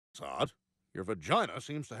That's odd. Your vagina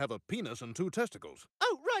seems to have a penis and 2 testicles.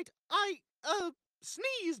 Oh, right. I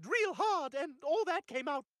sneezed real hard and all that came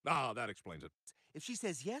out. Ah, that explains it. If she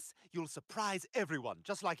says yes, you'll surprise everyone,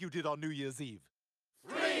 just like you did on New Year's Eve.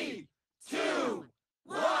 3, 2,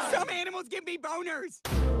 1. Some animals give me boners.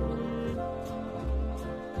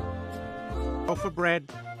 A loaf of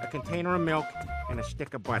bread, a container of milk, and a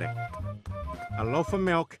stick of butter. A loaf of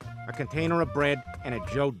milk, a container of bread, and a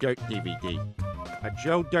Joe Dirt DVD. A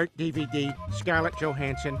Joe Dirt DVD, Scarlett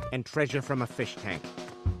Johansson, and Treasure from a Fish Tank.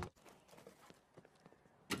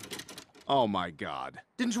 Oh, my God.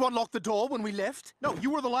 Didn't you unlock the door when we left? No,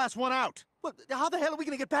 you were the last one out. Well, how the hell are we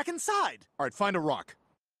gonna get back inside? All right, find a rock.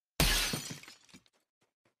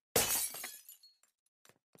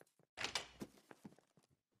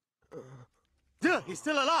 Duh, he's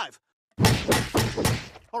still alive.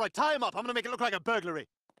 All right, tie him up. I'm gonna make it look like a burglary.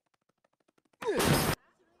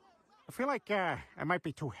 I feel like I might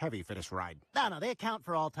be too heavy for this ride. No, they account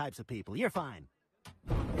for all types of people. You're fine.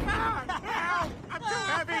 Help! I'm too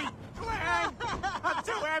heavy! Glenn! I'm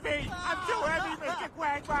too heavy! I'm too heavy, Mr.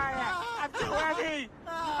 Quagmire! I'm too heavy!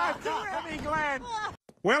 I'm too heavy, Glenn!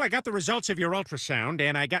 Well, I got the results of your ultrasound,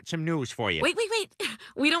 and I got some news for you. Wait.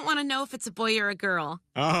 We don't want to know if it's a boy or a girl.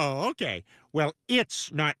 Oh, okay. Well,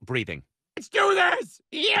 it's not breathing. Let's do this!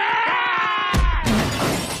 Yeah!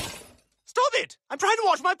 Stop it! I'm trying to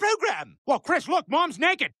watch my program. Well, Chris, look, Mom's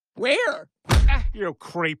naked. Where? You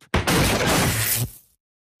creep.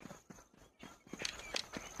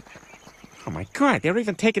 Oh, my God, they're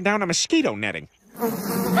even taking down a mosquito netting.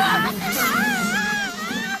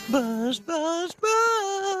 Buzz, buzz,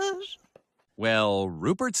 buzz. Well,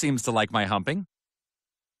 Rupert seems to like my humping.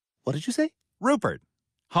 What did you say? Rupert.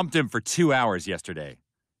 Humped him for 2 hours yesterday.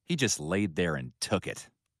 He just laid there and took it.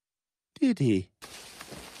 Did he?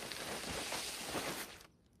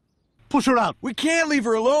 Push her out. We can't leave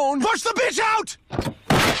her alone. Push the bitch out!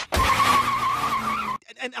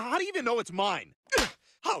 And how do you even know it's mine?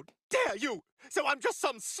 How dare you? So I'm just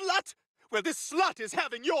some slut? Well, this slut is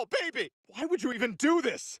having your baby. Why would you even do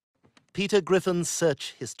this? Peter Griffin's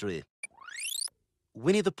search history.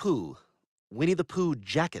 Winnie the Pooh. Winnie the Pooh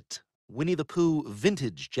jacket. Winnie the Pooh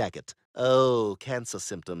vintage jacket. Oh, cancer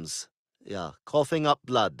symptoms. Yeah, coughing up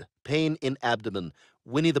blood. Pain in abdomen.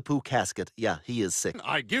 Winnie the Pooh casket. Yeah, he is sick.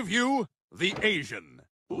 I give you the Asian.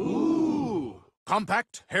 Ooh.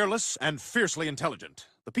 Compact, hairless, and fiercely intelligent.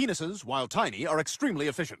 The penises, while tiny, are extremely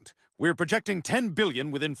efficient. We're projecting 10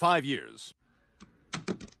 billion within 5 years.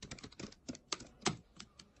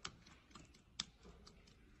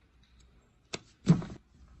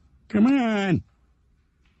 Come on.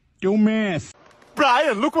 Do math.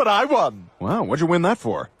 Brian, look what I won. Wow, what'd you win that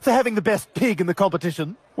for? For having the best pig in the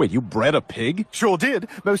competition. Wait, you bred a pig? Sure did.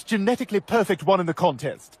 Most genetically perfect one in the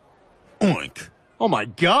contest. Oink. Oh, my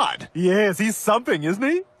God. Yes, he's something, isn't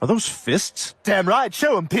he? Are those fists? Damn right.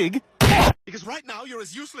 Show him, pig. Because right now, you're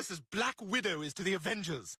as useless as Black Widow is to the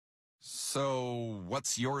Avengers. So,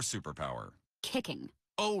 what's your superpower? Kicking.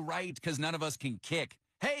 Oh, right, because none of us can kick.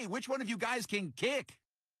 Hey, which one of you guys can kick?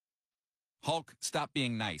 Hulk, stop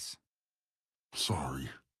being nice. Sorry.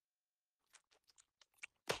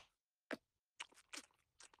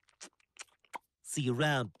 See you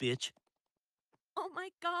around, bitch. Oh my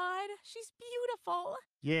God, she's beautiful.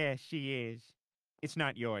 Yeah, she is. It's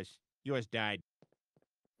not yours. Yours died.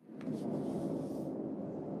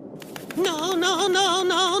 No, no, no, no,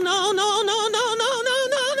 no, no, no, no, no, no,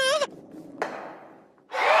 no, no.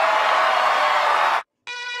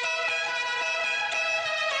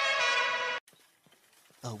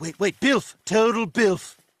 Oh, wait, Bilf. Total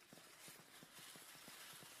Bilf.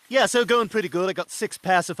 Yeah, so going pretty good. I got 6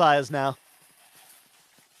 pacifiers now.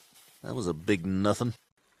 That was a big nothing.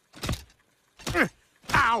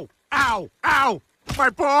 Ow! Ow! Ow! My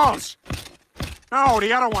balls! No,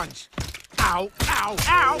 the other ones. Ow! Ow!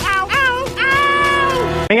 Ow! Ow! Ow!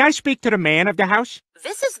 Ow! May I speak to the man of the house?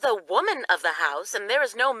 This is the woman of the house, and there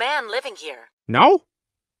is no man living here. No?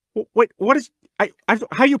 Wait, what is... how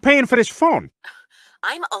are you paying for this phone?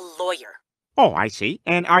 I'm a lawyer. Oh, I see.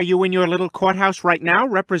 And are you in your little courthouse right now,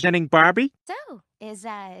 representing Barbie? So, is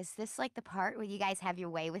this like the part where you guys have your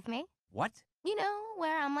way with me? What? You know,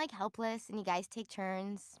 where I'm like helpless and you guys take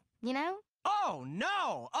turns, you know? Oh,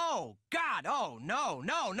 no! Oh, God! Oh, no,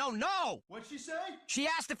 no, no, no! What'd she say? She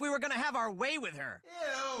asked if we were gonna have our way with her.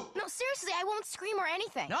 Ew. No, seriously, I won't scream or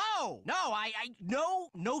anything. No!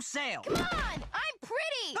 No sale! Come on! I'm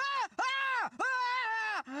pretty!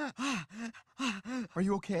 Are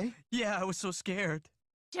you okay? Yeah, I was so scared.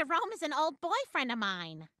 Jerome is an old boyfriend of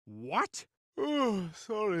mine. What? Oh,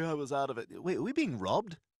 sorry, I was out of it. Wait, are we being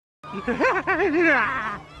robbed? It's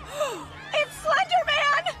Slender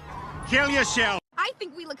Man! Kill yourself. I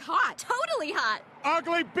think we look hot. Totally hot.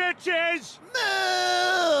 Ugly bitches!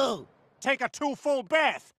 No! Take a 2 full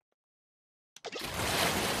bath.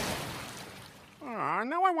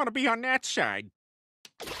 Now I want to be on that side.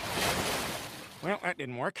 Well, that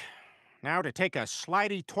didn't work. Now to take a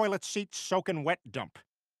slidey toilet seat soaking wet dump.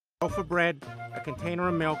 A loaf of bread, a container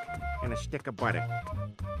of milk, and a stick of butter.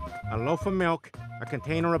 A loaf of milk, a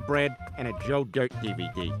container of bread, and a Joe Dirt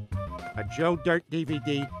DVD. A Joe Dirt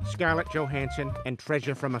DVD, Scarlett Johansson, and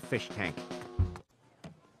Treasure from a Fish Tank.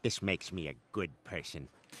 This makes me a good person.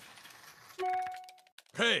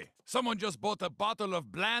 Hey, someone just bought a bottle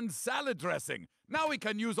of bland salad dressing. Now we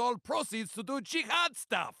can use all proceeds to do jihad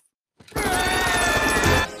stuff.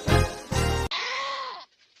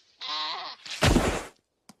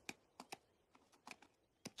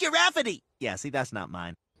 Giraffity! Yeah, see, that's not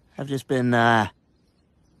mine. I've just been,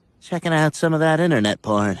 checking out some of that internet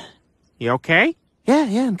porn. You okay? Yeah,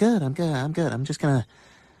 I'm good. I'm just gonna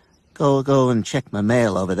go and check my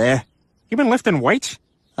mail over there. You been lifting weights?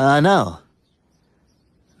 No.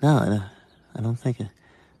 No, I don't think.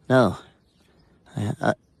 No.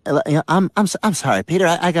 I'm sorry, Peter.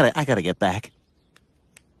 I gotta get back.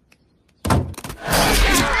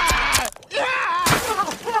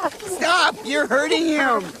 Stop! You're hurting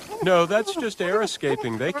him! No, that's just air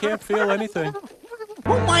escaping. They can't feel anything.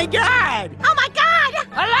 Oh my God! Oh my God!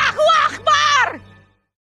 Allahu Akbar!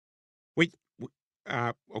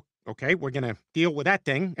 Okay, we're gonna deal with that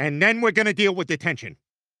thing, and then we're gonna deal with detention.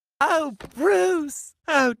 Oh, Bruce!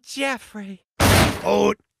 Oh, Jeffrey!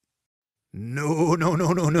 Oh, no.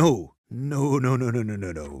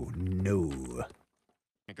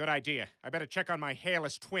 A good idea. I better check on my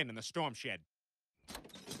hairless twin in the storm shed.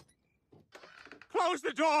 Close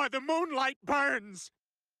the door! The moonlight burns!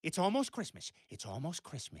 It's almost Christmas.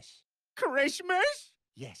 Christmas?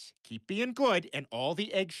 Yes. Keep being good, and all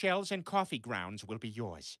the eggshells and coffee grounds will be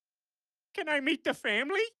yours. Can I meet the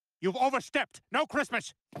family? You've overstepped. No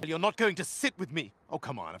Christmas. You're not going to sit with me. Oh,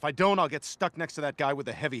 come on. If I don't, I'll get stuck next to that guy with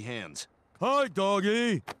the heavy hands. Hi,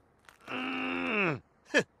 doggy.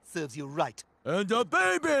 Serves you right. And a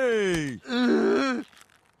baby!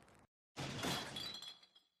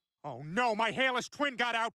 Oh, no, my hairless twin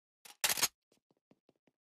got out.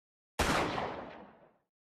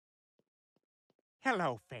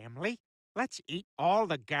 Hello, family. Let's eat all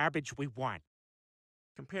the garbage we want.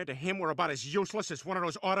 Compared to him, we're about as useless as one of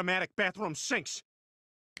those automatic bathroom sinks.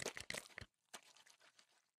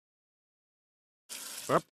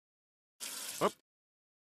 Up.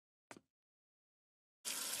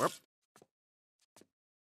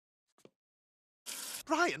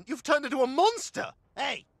 Brian, you've turned into a monster!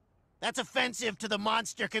 Hey, that's offensive to the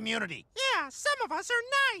monster community. Yeah, some of us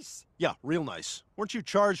are nice. Yeah, real nice. Weren't you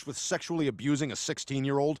charged with sexually abusing a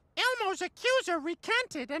 16-year-old? Elmo's accuser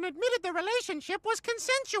recanted and admitted the relationship was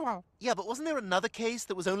consensual. Yeah, but wasn't there another case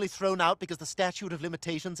that was only thrown out because the statute of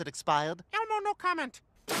limitations had expired? Elmo, no comment.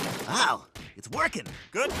 Wow, it's working.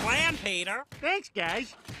 Good plan, Peter. Thanks,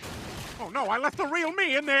 guys. Oh, no, I left the real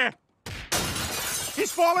me in there.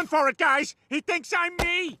 He's falling for it, guys. He thinks I'm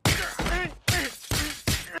me.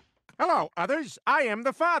 Hello, others. I am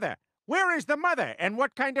the father. Where is the mother, and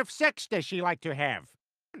what kind of sex does she like to have?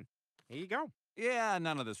 Here you go. Yeah,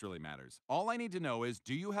 none of this really matters. All I need to know is,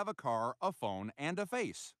 do you have a car, a phone, and a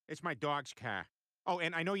face? It's my dog's car. Oh,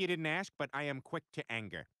 and I know you didn't ask, but I am quick to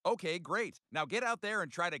anger. Okay, great. Now get out there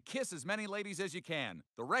and try to kiss as many ladies as you can.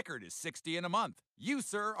 The record is 60 in a month. You,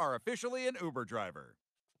 sir, are officially an Uber driver.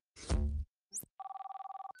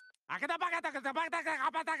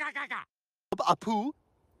 A poo?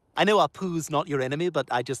 I know a poo's not your enemy, but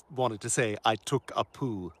I just wanted to say I took a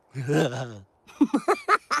poo. That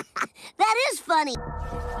is funny.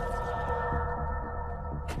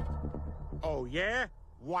 Oh, yeah?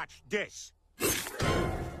 Watch this.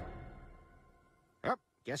 Oh,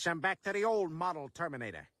 guess I'm back to the old model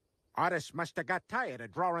Terminator. Artists must have got tired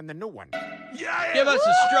of drawing the new one. Give us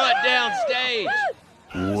a strut downstage.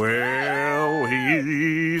 Well,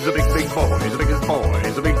 he's a big boy. He's the biggest boy.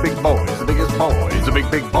 He's a big boy. He's the biggest boy. He's a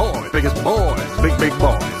big boy. Biggest boy. Big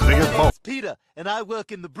boy. He's the biggest boy. It's Peter, and I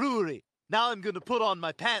work in the brewery. Now I'm going to put on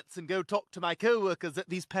my pants and go talk to my co-workers that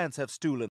these pants have stolen.